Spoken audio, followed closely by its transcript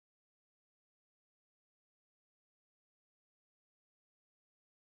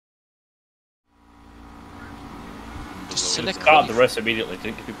select start the race immediately,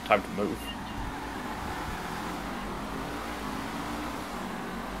 didn't give people time to move.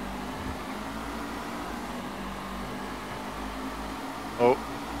 Oh,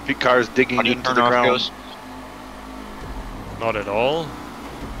 feet cars digging into the ground. Goes? Not at all.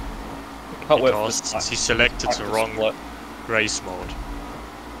 Because he selected the wrong race mode.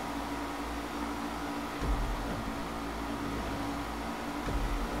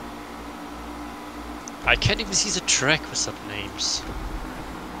 I can't even see the track with such names.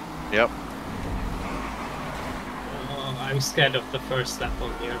 Yep. Oh, I'm scared of the first lap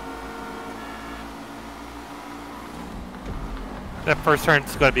on here. That first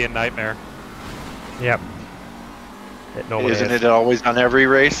turn's gonna be a nightmare. Yep. Isn't it always on every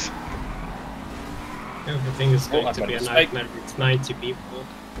race? Everything is going to be a nightmare. It's 90 people.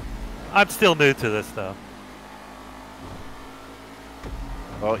 I'm still new to this though.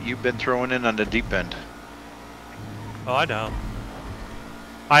 Well, you've been thrown in on the deep end. Oh, I know.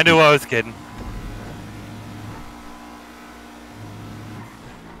 I knew I was kidding.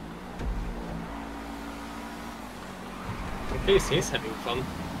 At least he's having fun.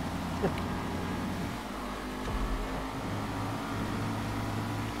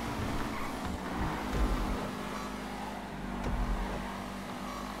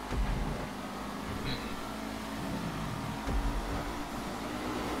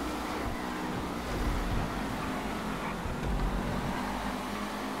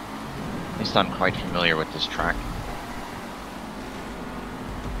 At least I'm quite familiar with this track.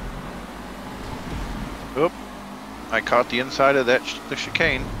 Oop. I caught the inside of that the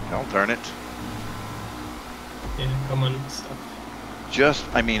chicane. I'll darn it. Yeah, come on, stop.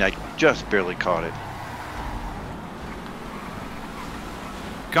 I just barely caught it.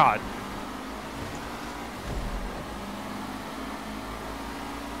 God.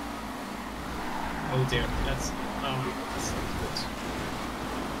 Oh dear, that's not good.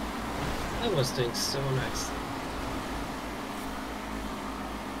 That was doing so nice.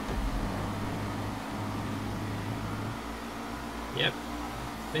 Yep.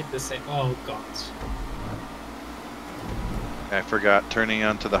 Did the same. Oh god. I forgot turning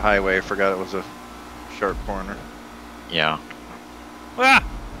onto the highway. I forgot it was a sharp corner. Yeah. Ah!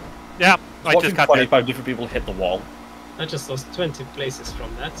 Yeah, I just got 25 different people hit the wall. I just lost 20 places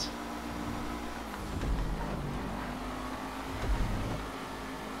from that.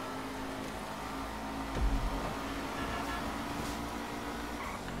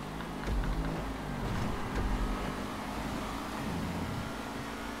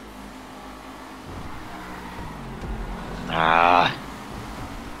 Ah.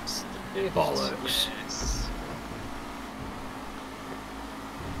 Bollocks. Yes.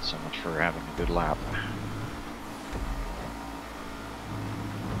 So much for having a good lap.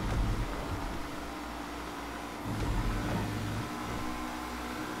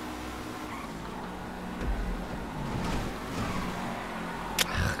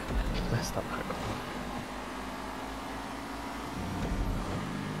 Messed up.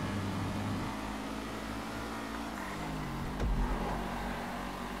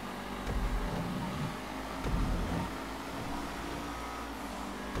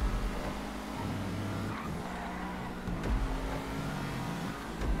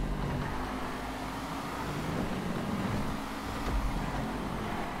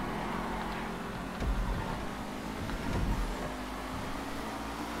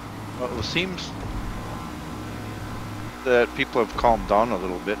 Well, it seems that people have calmed down a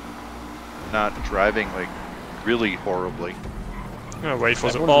little bit. Not driving like really horribly. I'm gonna wait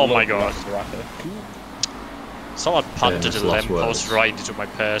for the. Oh my god. Someone punted a lamppost right into my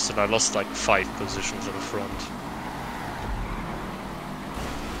pass and I lost like 5 positions in the front.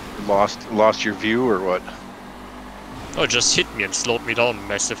 Lost your view or what? Oh, it just hit me and slowed me down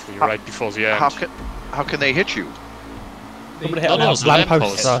massively right before the end. How can they hit you? No, the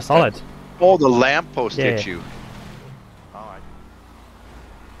lampposts are solid. Oh, the lamppost hit you.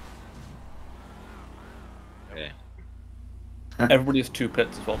 Okay. Everybody has 2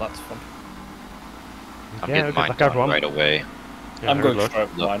 pits as well, that's fun. I'm getting mine done right away. Yeah, I'm going straight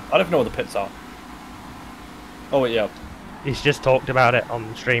for mine. I don't know where the pits are. Oh wait, yeah. He's just talked about it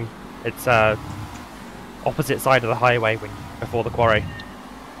on stream. It's opposite side of the highway before the quarry.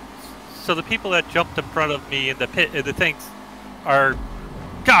 So the people that jumped in front of me in the pit, the things, are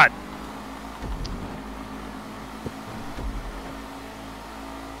God.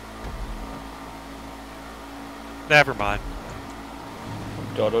 Never mind.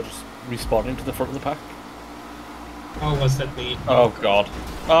 Dodo just respawned into the front of the pack. Oh, was that me? Oh god.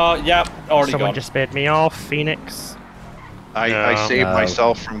 Yeah, already Someone gone. just sped me off, Phoenix. I saved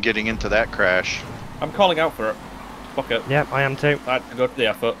myself from getting into that crash. I'm calling out for it. Fuck it. Yep, I am too. I had to go to the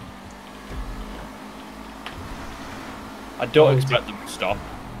effort. I don't expect them to stop.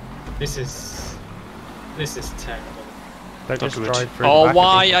 This is terrible. Don't just do it. drive through the Oh, back of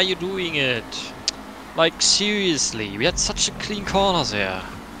why people. are you doing it? Like, seriously, we had such a clean corner there.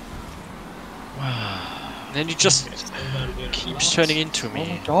 And then he just keeps turning into Oh me.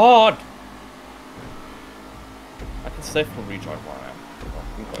 my god! I can safely rejoin where I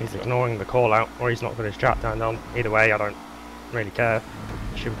am. He's ignoring the call out, or he's not got his chat turned on. Either way, I don't really care.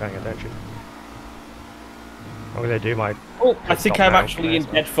 I should be paying attention. I'm gonna do my. Oh, I think stop I'm now actually in as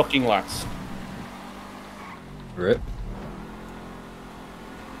well. dead fucking last. Rip.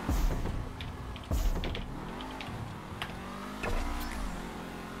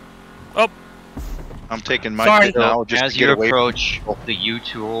 I'm taking my Sorry. pit now just As to you get away. approach the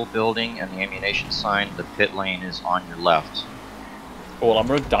U-Tool building and the ammunition sign, the pit lane is on your left. Well, I'm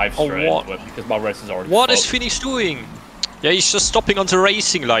gonna dive Oh, straight what? into it because my race is already What is fucked. Phoenix doing? Yeah, he's just stopping on the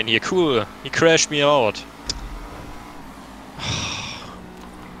racing line here. Cool. He crashed me out.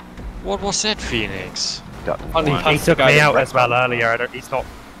 What was that, Phoenix? Only He past took the guy me with out red as well car. earlier. He's not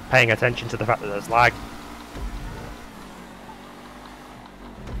paying attention to the fact that there's lag.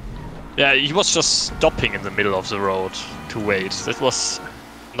 Yeah, he was just stopping in the middle of the road to wait. That was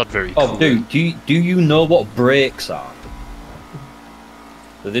not very Oh, cool. dude, do you know what brakes are?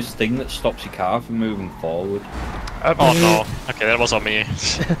 They're this thing that stops your car from moving forward. Oh no. Okay, that was on me.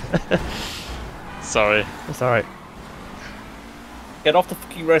 Sorry. It's alright. Get off the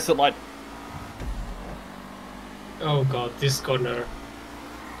fucking racing line. Oh god, this corner.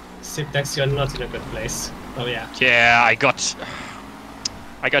 Syntax, you're not in a good place. Oh yeah. Yeah, I got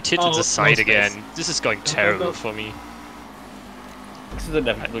hit in Oh, the side no again. space. This is going no. terrible for me. This is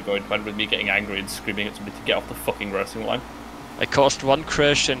inevitably going to end with me getting angry and screaming at somebody to get off the fucking racing line. I caused one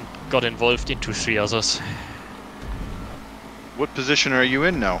crash and got involved into 3 others. What position are you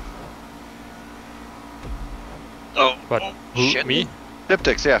in now? Oh, What? Who? Me?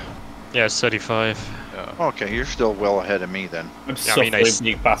 Diptychs, yeah. Yeah, it's 35. Okay, you're still well ahead of me then. I'm Yeah, I suffering mean,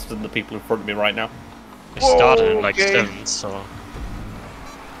 being faster than the people in front of me right now. I started in like Okay. 7, so...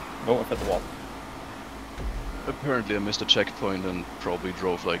 Oh, I hit the wall. Apparently I missed a checkpoint and probably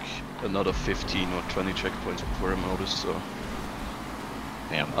drove like another 15 or 20 checkpoints before I noticed, so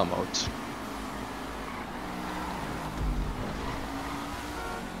damn. I'm out.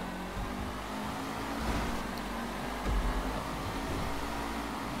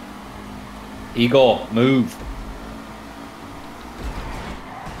 Igor, move.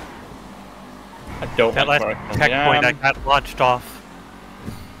 I don't That like last where I checkpoint I am. got launched off.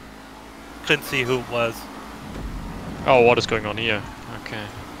 Couldn't see who it was. Oh, what is going on here? Okay.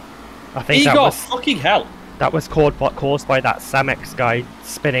 I think that Igor, was fucking hell! caused by that Samex guy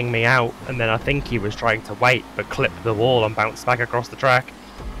spinning me out, and then I think he was trying to wait but clipped the wall and bounced back across the track.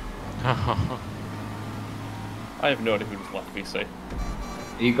 I have no idea who just left VC.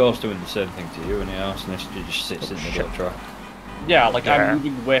 Igor's doing the same thing to you, and he arsonist just sits in the middle of the track. Yeah, like Yeah. I'm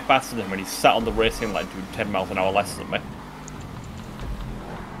moving way faster than him when he's sat on the racing line doing 10 miles an hour less than me.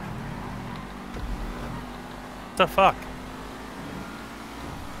 What the fuck?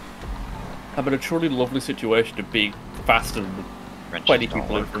 I'm in a truly lovely situation of being faster than the Wrenches 20 don't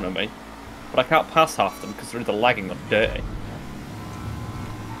people in work. front of me. But I can't pass half them because they're either lagging or dirty.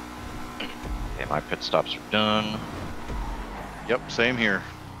 Okay, my pit stops are done. Yep, same here.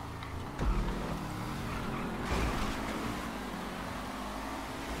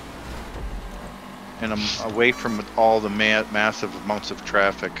 And I'm away from all the massive amounts of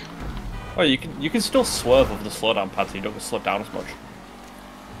traffic. Oh, you can still swerve over the slowdown pad so you don't get slowed down as much.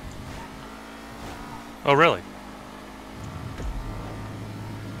 Oh really?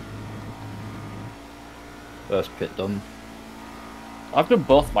 First pit done. I've done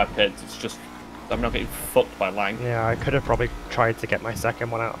both my pits, it's just I'm not getting fucked by Lang. Yeah, I could have probably tried to get my second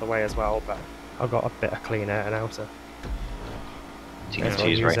one out of the way as well, but I've got a bit of clean air now, so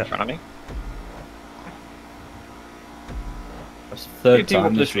TNT is use right in it. front of me. That's the third You team up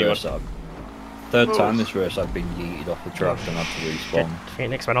time this this race I've been yeeted off the track and had to Shit, respawn.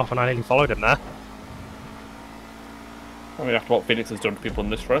 Phoenix went off and I nearly followed him there. I mean, after what Phoenix has done to people in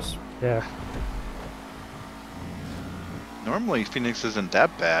this race. Yeah. Normally Phoenix isn't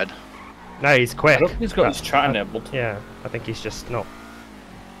that bad. No, he's I quick. don't think he's got but- his chat enabled. Yeah, I think he's just not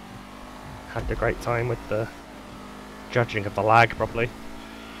had a great time with the judging of the lag, probably.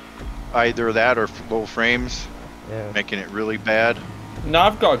 Either that or low frames, Yeah. making it really bad. No,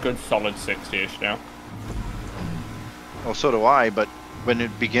 I've got a good solid 60-ish now. Well, so do I, but when at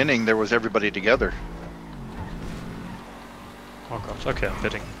the beginning there was everybody together. Oh god, okay, I'm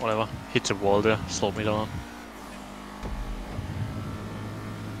pitting. Whatever. Hit the wall there, slowed me down.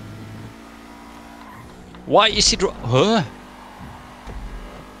 Why is he Huh?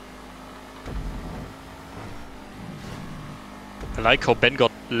 I like how Ben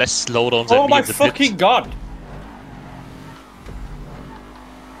got less slowdowns than Oh me my in the fucking pit. god!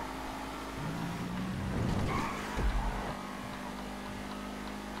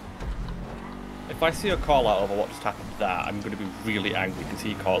 If I see a call out over what just happened there, I'm going to be really angry because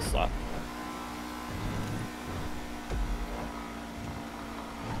he caused that.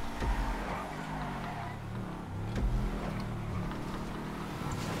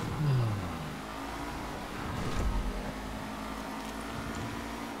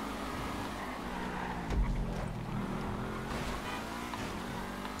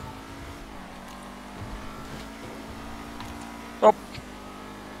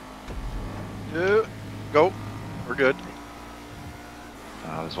 Go. We're good.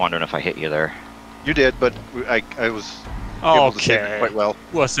 I was wondering if I hit you there. You did, but I was able to save it Okay. quite well.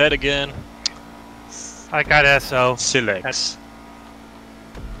 What's that again? I got SO. Silex.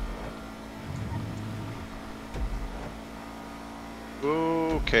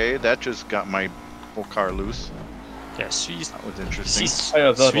 Okay, that just got my whole car loose. Yeah, three, That was interesting.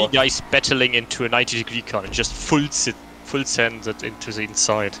 three guys battling into a 90-degree car and just full send it into the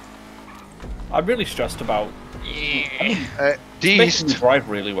inside. I'm really stressed about. Deist. Making me drive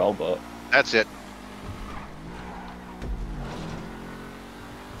really well, but That's it.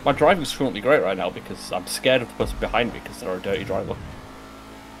 my driving's currently great right now because I'm scared of the person behind me because they're a dirty driver.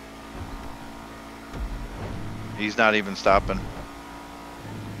 He's not even stopping.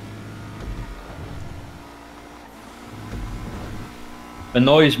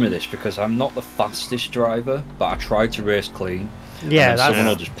 Annoys me this because I'm not the fastest driver, but I try to race clean. Yeah, and then someone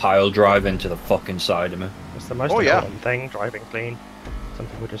will that's just pile drive into the fucking side of me. the most important thing, driving clean. Some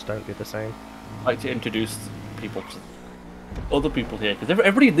people just don't do the same. I'd like to introduce people to other people here because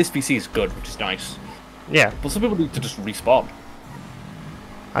everybody in this PC is good, which is nice. Yeah, But some people need to just respawn.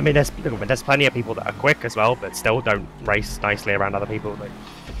 I mean, there's plenty of people that are quick as well, but still don't race nicely around other people. Like,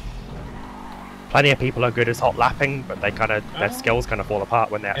 plenty of people are good as hot lapping, but their skills kind of fall apart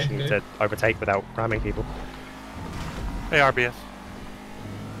when they actually need to overtake without ramming people. Hey, RBS.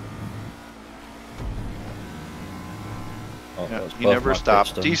 Oh, Yeah, that's he both never my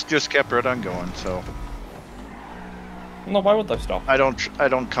stopped. pits He's just kept right on going. So No, why would they stop? I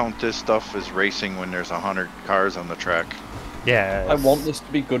don't count this stuff as racing when there's 100 cars on the track. Yeah, I want this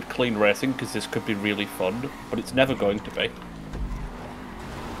to be good, clean racing because this could be really fun, but it's never going to be.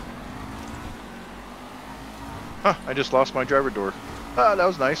 Huh, I just lost my driver door. Ah, that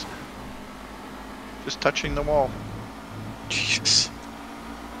was nice. Just touching the wall. Jesus.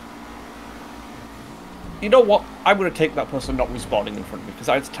 You know what? I'm going to take that person not respawning in front of me because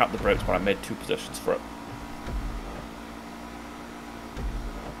I had to tap the brakes when I made 2 positions for it.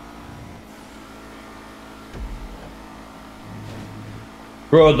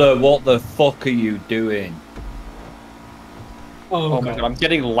 Brother, what the fuck are you doing? Oh, Oh my god, I'm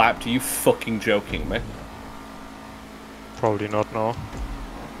getting lapped. Are you fucking joking me? Probably not, no.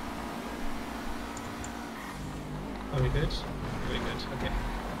 Are we good? Very good, okay.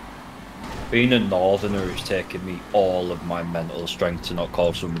 Being a northerner is taking me all of my mental strength to not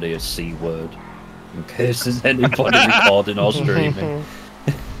call somebody a C word. In case there's anybody recording or streaming.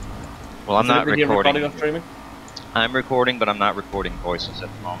 Well, I'm Is not anybody here recording. or streaming? I'm recording, but I'm not recording voices at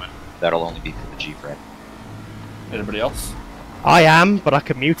the moment. That'll only be for the G-Fred. Anybody else? I am, but I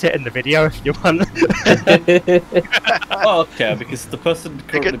can mute it in the video if you want. Oh, okay, because the person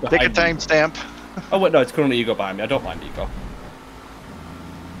currently Take a behind me... timestamp. Oh wait, no, it's currently Ego behind me. I don't mind Ego.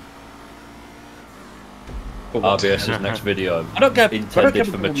 But what? RBS's next video I don't care. intended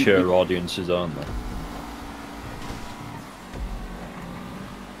for mature audiences only.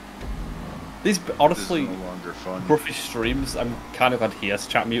 These This is honestly, no longer fun. Bruffy streams. I'm kind of glad he has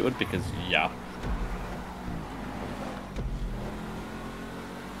chat muted because yeah.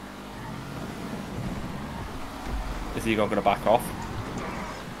 Is Ego gonna back off?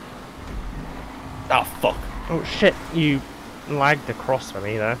 Ah, fuck. Oh shit, you lagged across for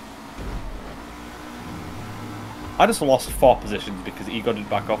me there. I just lost 4 positions because Ego didn't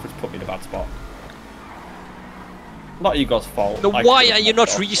back off, which put me in a bad spot. Not Ego's fault. No, I why could've are you backed not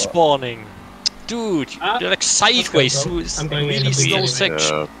off, but- respawning? Dude, you're like sideways go. through I'm a going in really the slow anyway.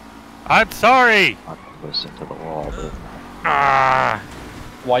 section. I'm sorry! Not listen to the wall, but Ah!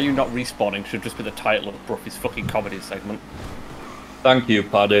 Why are you not respawning should just be the title of Bruffy's fucking comedy segment. Thank you,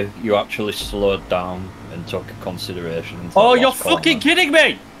 Paddy. You actually slowed down and took consideration. into Oh, the you're last corner. fucking kidding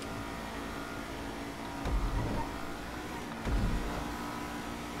me!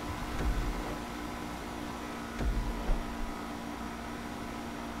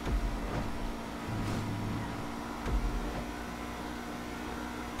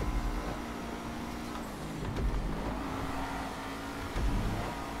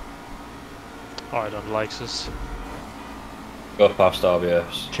 Oh, I don't like this. Go past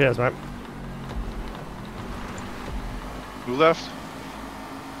RBS. Cheers, mate. Who left?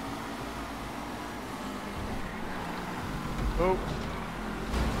 Oh.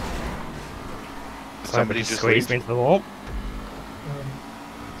 Somebody just squeezed me into the wall.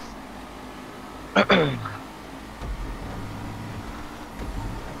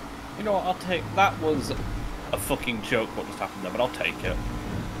 You know what, I'll take... That was a fucking joke what just happened there, but I'll take it.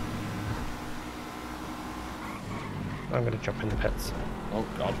 I'm gonna jump in the pits. Oh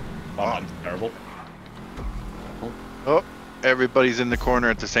god. That man's terrible. Oh, everybody's in the corner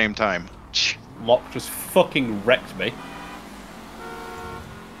at the same time. Locke just fucking wrecked me.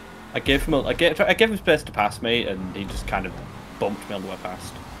 I gave him space to pass me, and he just kind of bumped me on the way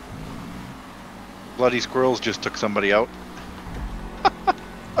past. Bloody squirrels just took somebody out.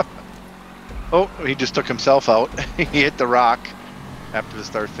 Oh, he just took himself out. He hit the rock after the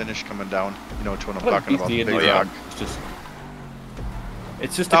start finish coming down. You know which one I'm talking about, the big rock.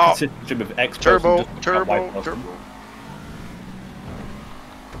 It's just a consistent stream of X turbo.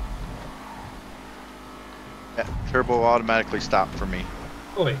 Yeah, turbo automatically stopped for me.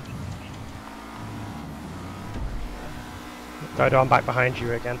 Oi. Dodo, I'm back behind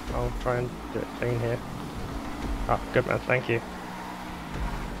you again. I'll try and do it clean here. Oh, good man, thank you.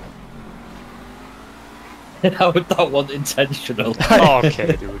 How would that one intentional?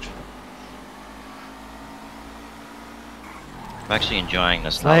 Okay, dude. I'm actually enjoying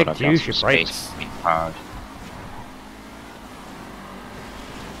this now that I've got use some your space brakes. to be powered.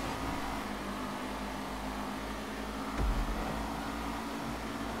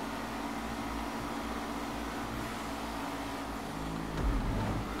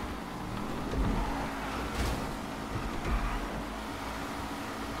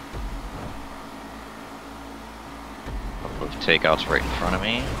 Takeouts right in front of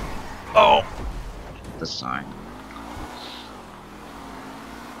me. Oh! The sign.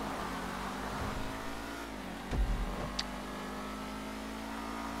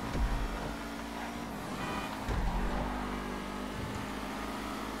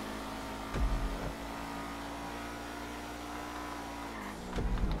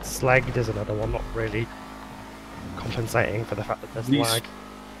 Slagged is another one, not really compensating for the fact that there's lag.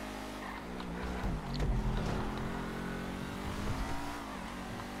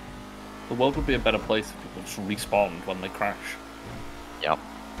 The world would be a better place if people just respawned when they crash. Yep.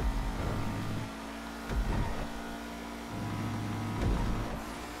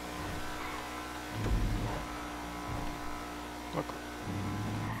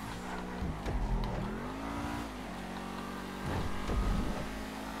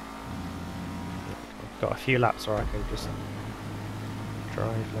 Got a few laps where I can just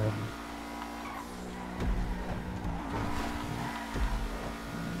drive now.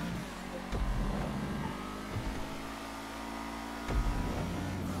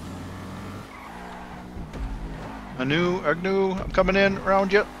 Agnew, I'm coming in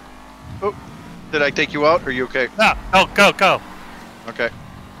around you. Oh, did I take you out? Are you okay? No, go. Okay.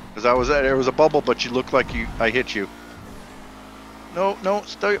 Because there was a bubble, but you looked like I hit you. No,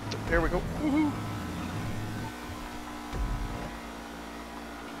 stay. There we go. Woohoo.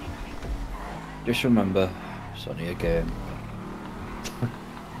 Just remember, it's only a game.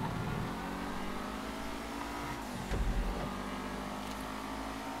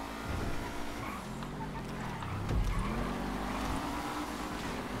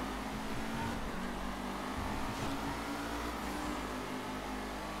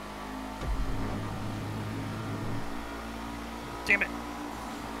 Damn it.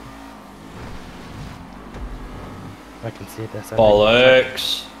 I can see this.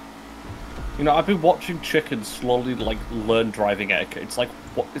 Bollocks! You know, I've been watching chickens slowly learn driving etiquette. It's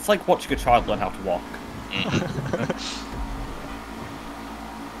like watching a child learn how to walk.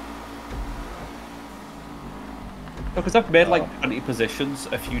 Because I've made like 20 positions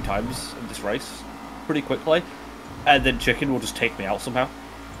a few times in this race, pretty quickly, and then chicken will just take me out somehow.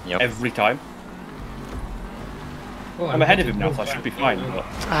 Yep. Every time. Oh, I'm ahead of him now, so I should be fine. But...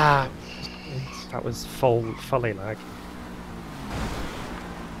 that was fully lag.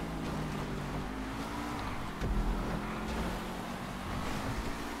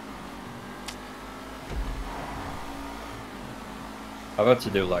 I've had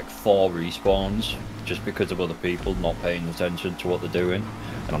to do like 4 respawns just because of other people not paying attention to what they're doing,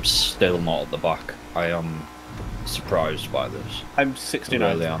 and I'm still not at the back. I am surprised by this. I'm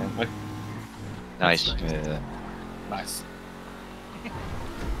 69. Really am. Nice. Yeah. Nice.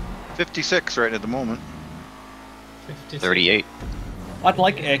 56 right at the moment. 38. I'd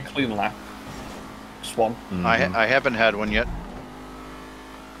like a clean lap. Swan. I haven't had one yet.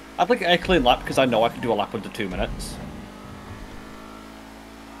 I'd like a clean lap because I know I can do a lap under 2 minutes.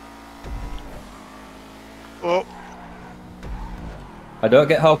 Oh, I don't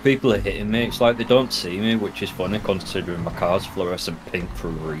get how people are hitting me. It's like they don't see me, which is funny considering my car's fluorescent pink for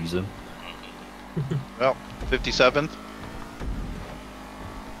a reason. well, 57th.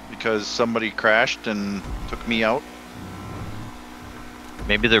 Because somebody crashed and took me out.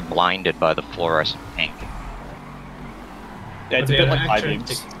 Maybe they're blinded by the fluorescent pink. Yeah, it's a bit like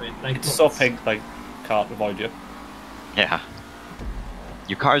FiveM's. Like It's so pink they can't avoid you. Yeah.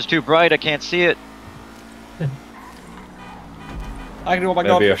 Your car's too bright, I can't see it. I can do, oh my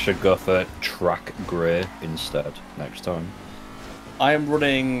Maybe god. I should go for track grey instead next time. I am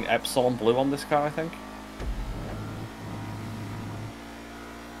running Epsilon Blue on this car, I think.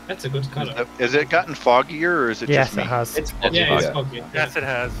 That's a good color. Has it gotten foggier or is it Yes, just me? it has. It's Yeah, it's Yeah. foggy. Yes, it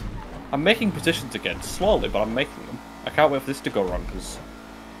has. I'm making positions again, slowly, but I'm making them. I can't wait for this to go wrong, because...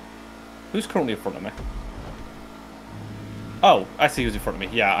 Who's currently in front of me? Oh, I see who's in front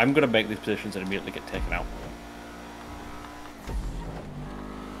of me. Yeah, I'm going to make these positions and immediately get taken out.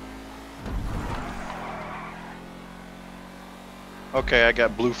 Okay, I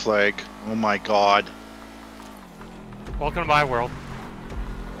got blue flag. Oh my god. Welcome to my world.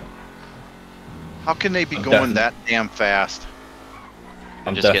 How can they be I'm going definitely- that damn fast?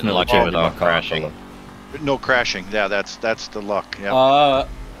 I'm just getting definitely lucky changing without my car crashing. colour. No crashing. Yeah, that's the luck. Yeah.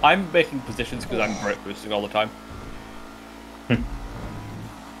 I'm making positions because I'm brake boosting all the time.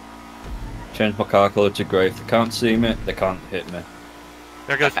 Change my car colour to grey. If they can't see me, they can't hit me.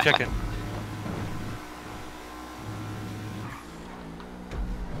 There goes chicken.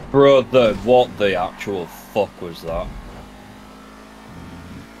 Bro, what the actual fuck was that?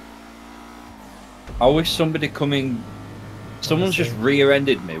 I wish somebody coming... Someone's just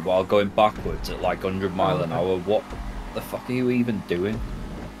rear-ended me while going backwards at like 100 mile an hour. What the fuck are you even doing?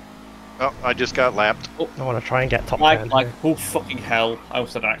 Oh, I just got lapped. I want to try and get top 10. Like, oh fucking hell. I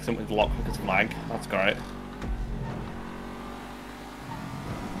almost had an accident with lock because of lag. That's great.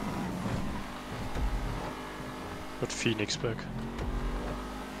 Got Phoenix back.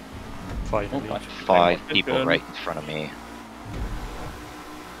 Finally. Oh, 5 people right in front of me.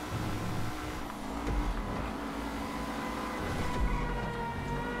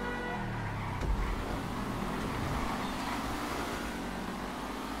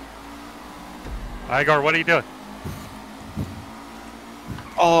 Igor, what are you doing?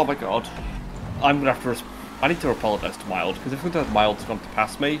 Oh my god. I'm gonna have to... I need to apologise to Mild, because if Mild's going to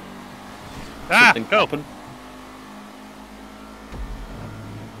pass me, Ah, something go! happen.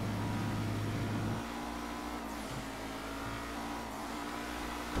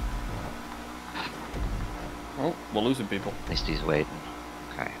 Oh, we're losing people. At least he's waiting.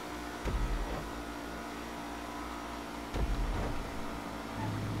 Okay.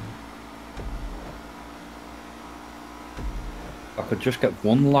 I could just get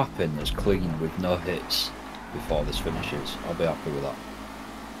one lap in that's clean with no hits before this finishes. I'll be happy with that.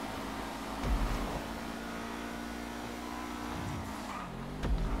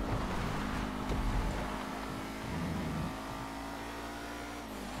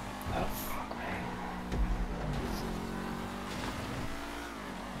 Oh, fuck me.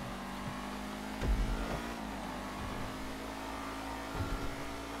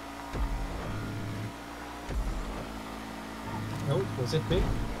 Oh, was it me?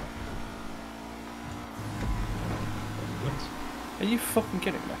 What? Are you fucking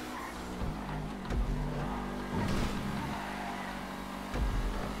kidding me?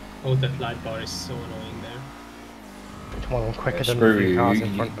 Oh, that light bar is so annoying there. Well, I'm quicker Yeah, than screw the few cars you.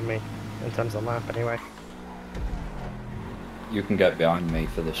 in front of me in terms of lap, anyway. You can get behind me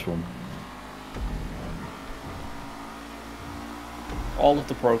for this one. All of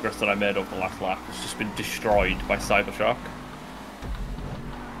the progress that I made over the last lap has just been destroyed by Cybershark.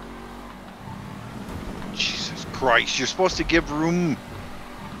 Jesus Christ, you're supposed to give room.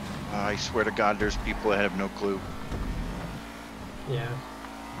 I swear to God, there's people that have no clue. Yeah.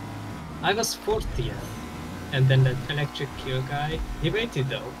 I was 40th, and then that electric kill guy, he waited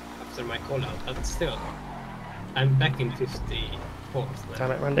though, after my call out, but still. I'm back in 54th now.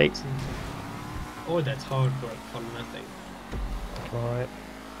 Damn it, Randy. All that hard work for nothing. Alright.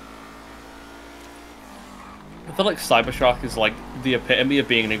 I feel like Cybershark is like the epitome of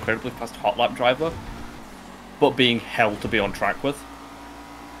being an incredibly fast hot lap driver, but being hell to be on track with.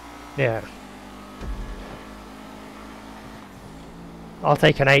 Yeah. I'll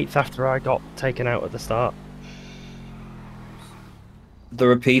take an 8th after I got taken out at the start. There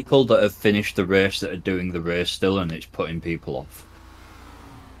are people that have finished the race that are doing the race still, and it's putting people off.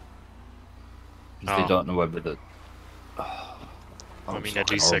 'Cause Oh. they don't know whether the... I I'm mean, at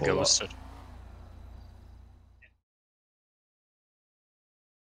fucking least I horrible at ghosted.